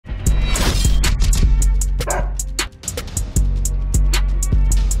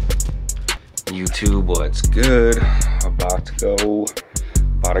YouTube, what's good? About to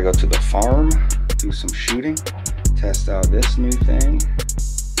go to the farm, do some shooting, test out this new thing.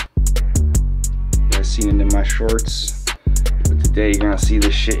 You guys seen it in my shorts, but today you're gonna see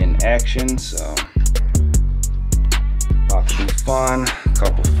this shit in action. So about to be fun. A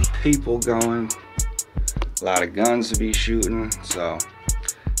couple people going, a lot of guns to be shooting. So a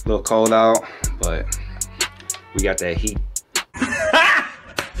little cold out, but we got that heat.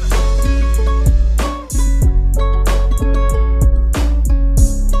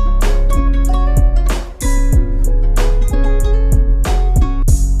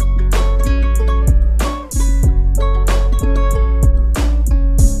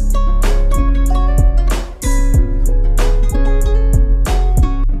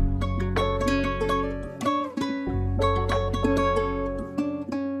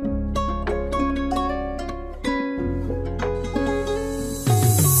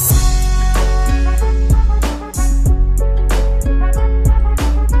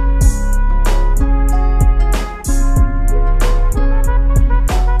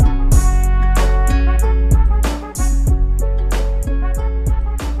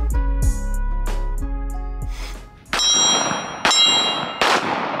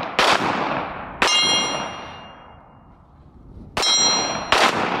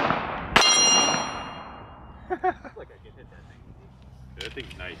 Like I can hit that thing. Yeah, that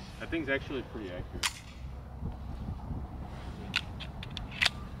thing's nice. That thing's actually pretty accurate.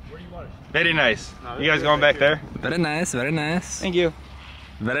 Where do you want it? Very nice. No, you guys going back there? Very nice, very nice. Thank you.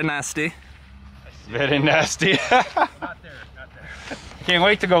 Very nasty. Very nasty. Not there, not there. Can't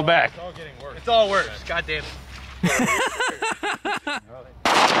wait to go back. It's all getting worse. It's all worse. God damn it.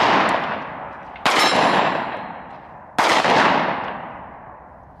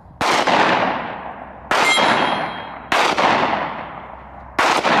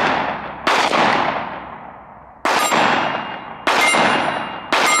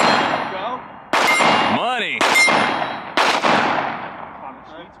 Money. On the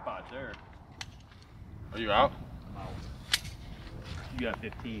sweet spot there. Are you out? I'm out. You got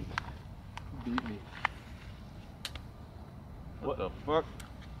 15. You beat me. What the fuck?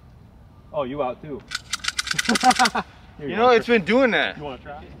 Oh, you out too. You know, it's been doing that. You want to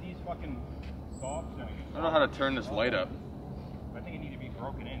try? These fucking soft. I don't know how to turn this light up. I think it needs to be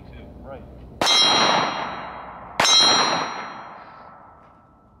broken in too. Right.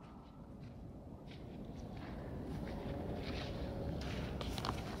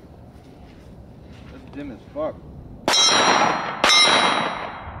 That's dim as fuck.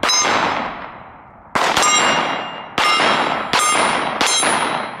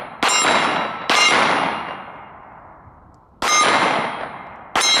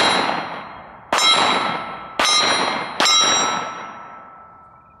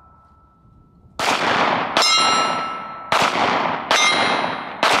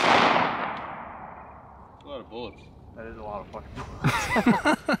 A lot of bullets. That is a lot of fucking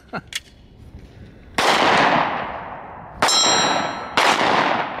bullets.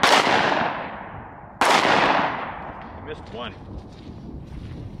 Missed one.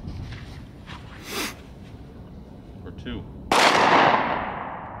 Or two.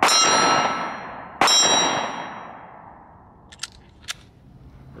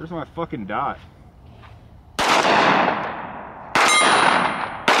 Where's my fucking dot?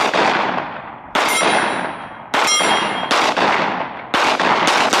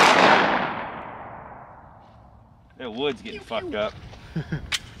 That wood's getting fucked up.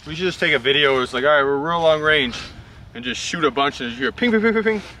 We should just take a video where it's like, all right, we're real long range, and just shoot a bunch and just hear ping, ping, ping, ping,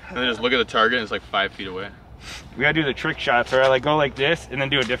 ping, and then just look at the target and it's like 5 feet away. We gotta do the trick shots where I like go like this and then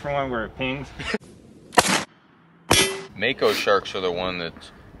do a different one where it pings. Mako sharks are the one that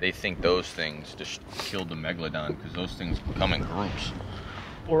they think those things just killed the megalodon because those things come in groups.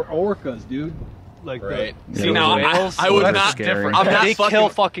 Or orcas, dude. Like right. See, now I would not. Scary. I'm not they fucking. kill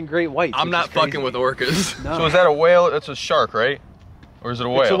fucking great whites. I'm not fucking with orcas. No. So is that a whale? That's a shark, right? Or is it a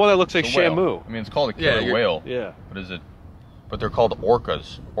whale? It's the one that looks like It's a whale. Shamu. I mean, it's called a killer whale. Yeah. But is it? But they're called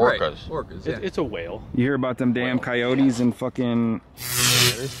orcas. Orcas. Right. Orcas. Yeah. It's a whale. You hear about them damn coyotes and fucking...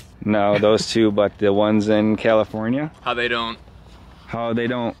 No, those two, but the ones in California. How they don't. How they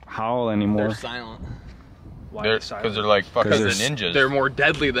don't howl anymore. They're silent. Why Because they're like fucking ninjas. They're more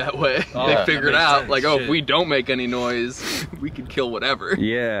deadly that way. Oh, they that figured makes out, sense. like, oh, Shit. if we don't make any noise, we can kill whatever.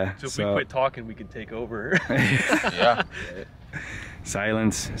 Yeah. So if we quit talking, we can take over. Yeah.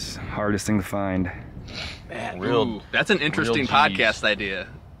 Silence is the hardest thing to find. Man, Real- ooh, that's an interesting G's. podcast idea.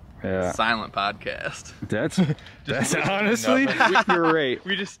 Yeah. Silent podcast. That's honestly, you're right.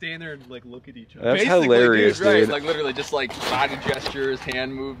 We just stand there and like look at each other. That's Basically, hilarious, right? dude. Like literally just like body gestures,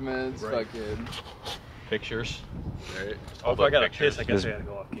 hand movements, Right. fucking. Pictures. Right. Oh, if I got a pictures. piss, I guess I gotta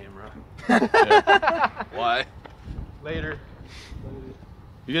go off camera. Why? Later.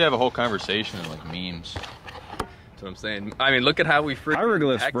 You could have a whole conversation in like memes. That's what I'm saying. I mean, look at how we freaking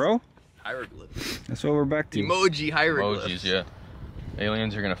Hieroglyphs, text- bro. Hieroglyphs. That's what we're back to. Emoji hieroglyphs. Emojis, yeah.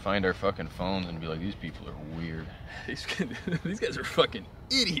 Aliens are gonna find our fucking phones and be like, these people are weird. These guys are fucking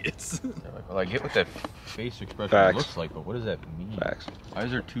idiots. They're like, well, I get what that face expression Facts. looks like, but what does that mean? Facts. Why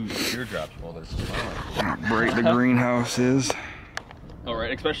is there 2 teardrops while they're smiling? Break the greenhouses. All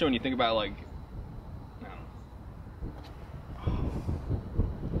right, especially when you think about like.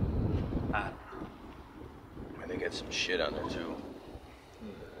 They got some shit on there too.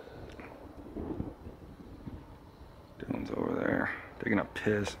 Dylan's over there taking a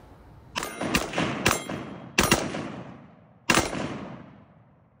piss.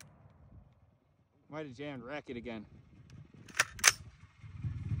 Why did Jan rack it again?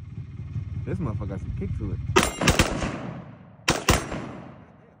 This motherfucker got some kick to it.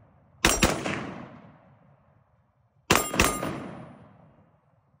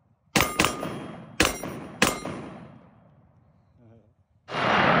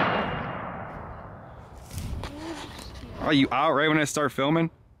 Are you out right when I start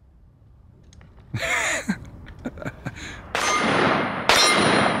filming?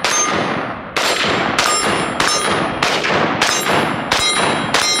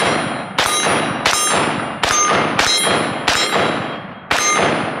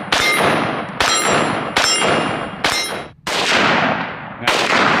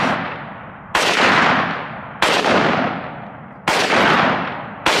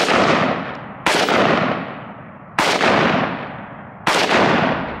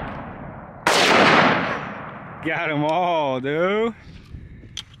 Got them all, dude.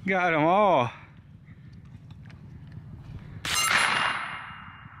 Got them all.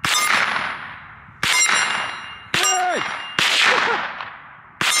 Hey!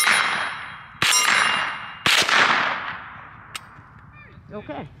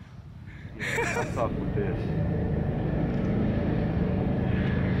 Okay. Yeah, I'll talk with this.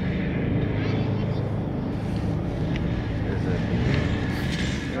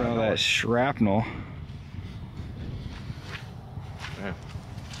 Look at all that shrapnel.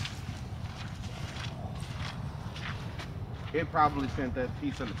 It probably sent that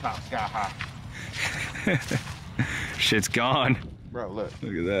piece of the top sky high. Shit's gone. Bro, look.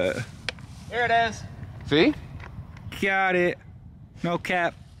 Look at that. Here it is. See? Got it. No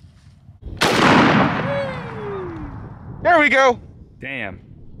cap. There we go. Damn.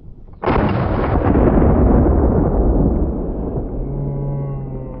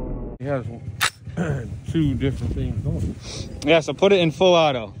 He has 2 different things going. Yeah, so put it in full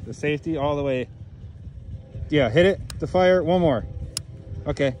auto. The safety all the way. Yeah, hit it to fire. One more.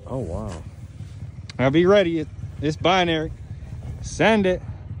 Okay. Oh, wow. I'll be ready. It's binary. Send it.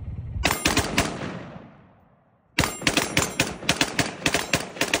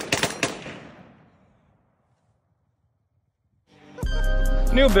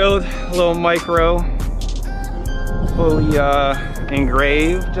 New build, a little micro, fully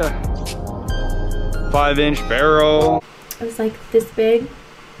engraved, 5-inch barrel. It was like this big,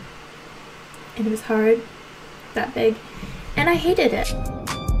 and it was hard, that big, and I hated it.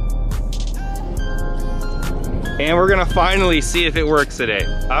 And we're gonna finally see if it works today.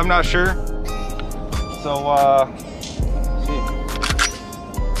 I'm not sure. So, see.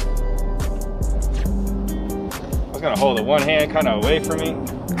 I was gonna hold it one hand kind of away from me.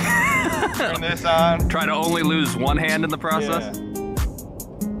 Turn this on. Try to only lose one hand in the process. Yeah.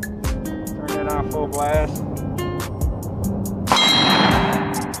 Turn it on full blast.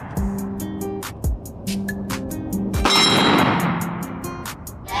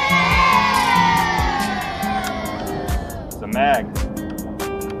 It's a mag.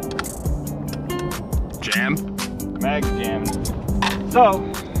 Jam. Mag jam. So,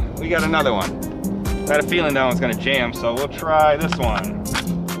 we got another one. I had a feeling that one's gonna jam, so we'll try this one.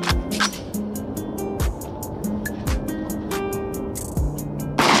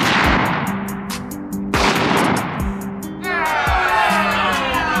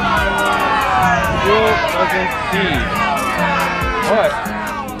 Still doesn't feed, but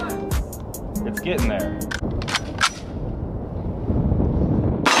it's getting there.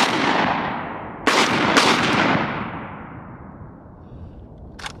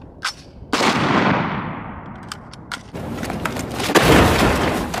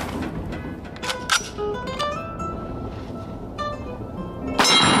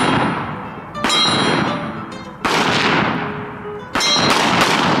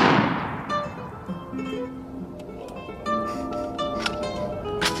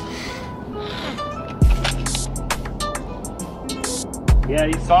 Yeah,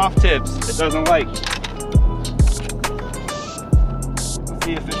 these soft tips, it doesn't like. Let's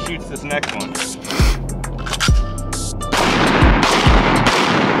see if it shoots this next one.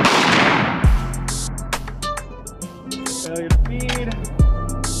 Failure to feed.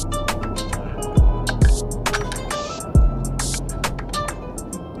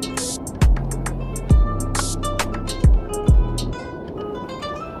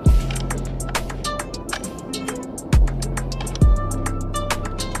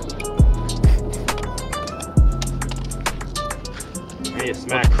 You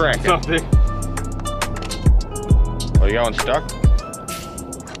smack crack something. Oh, you got one stuck?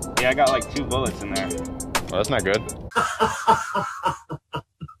 Yeah, I got like 2 bullets in there. Well, that's not good.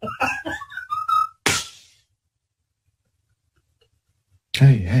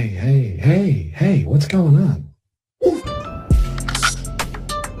 Hey, what's going on?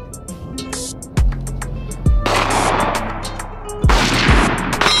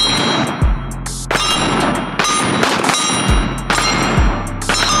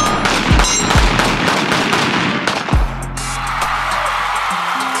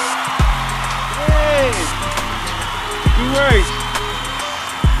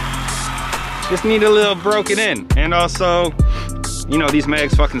 Just need a little broken in, and also, you know, these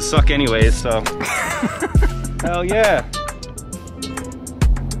mags fucking suck anyways, so hell yeah,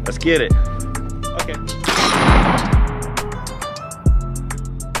 let's get it. Okay.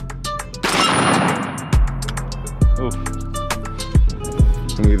 Oof.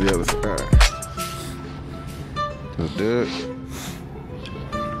 Let me get the other side. That's good.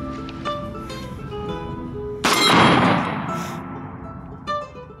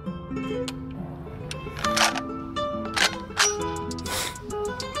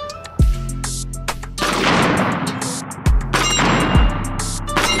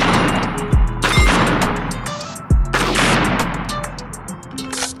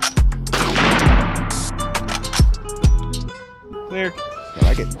 Clear. I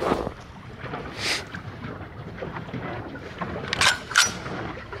like it.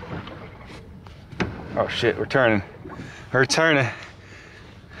 Oh shit, we're turning. We're turning.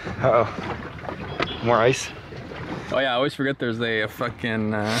 Uh-oh. More ice. Oh yeah, I always forget there's a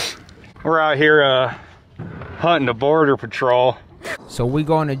fucking... We're out here hunting the border patrol. So we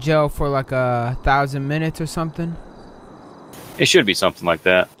going to jail for like 1,000 minutes or something? It should be something like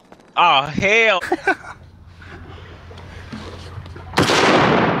that. Oh, hell.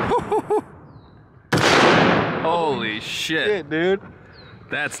 Holy shit, dude.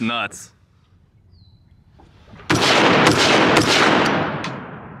 that's nuts.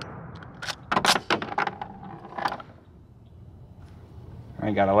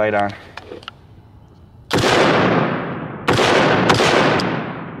 I got a light on.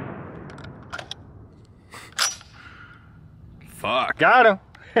 Fuck. Got him.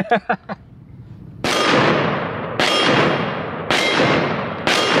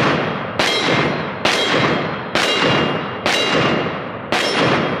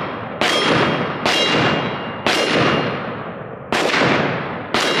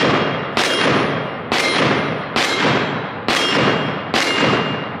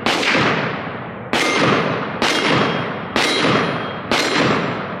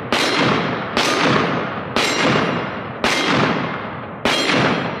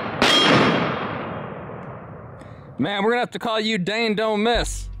 Man, we're gonna have to call you Dane Don't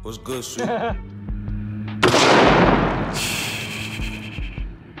Miss. What's good, Sue? Alright,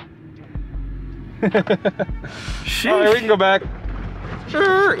 we can go back.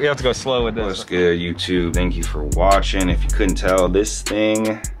 Sure. You have to go slow with this. What's good, YouTube? Thank you for watching. If you couldn't tell, this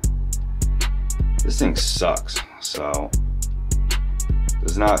thing sucks. So,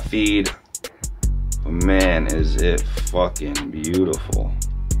 does not feed. But man, is it fucking beautiful.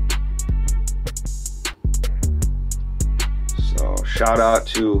 So, shout out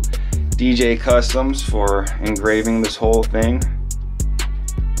to DJ Customs for engraving this whole thing.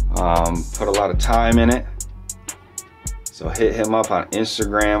 Put a lot of time in it. So hit him up on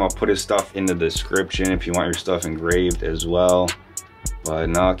Instagram. I'll put his stuff in the description if you want your stuff engraved as well. But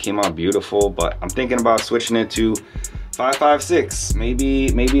no, it came out beautiful. But I'm thinking about switching it to 5.56.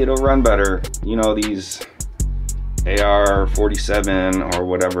 Maybe it'll run better. You know, these AR-47 or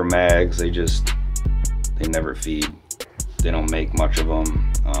whatever mags, they never feed. They don't make much of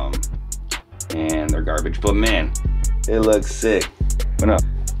them, and they're garbage. But man, it looks sick. But no,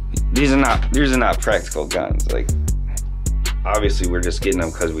 these are not practical guns. Like, obviously we're just getting them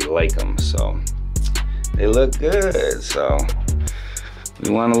because we like them. So they look good. So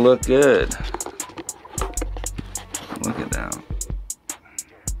we want to look good. Look at that.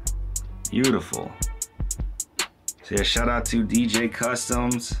 Beautiful. So yeah, shout out to DJ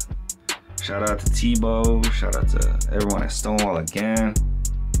Customs. Shout out to Tebow. Shout out to everyone at Stonewall again.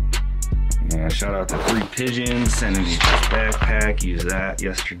 And shout out to 3 Pigeons sending me this backpack. Used that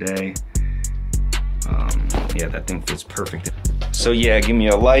yesterday. Yeah, that thing fits perfect. So yeah, give me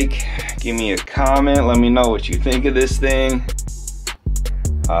a like, give me a comment, let me know what you think of this thing.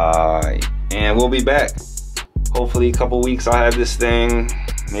 And we'll be back. Hopefully a couple weeks I'll have this thing,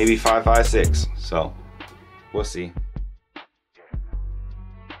 maybe 5.56. So we'll see.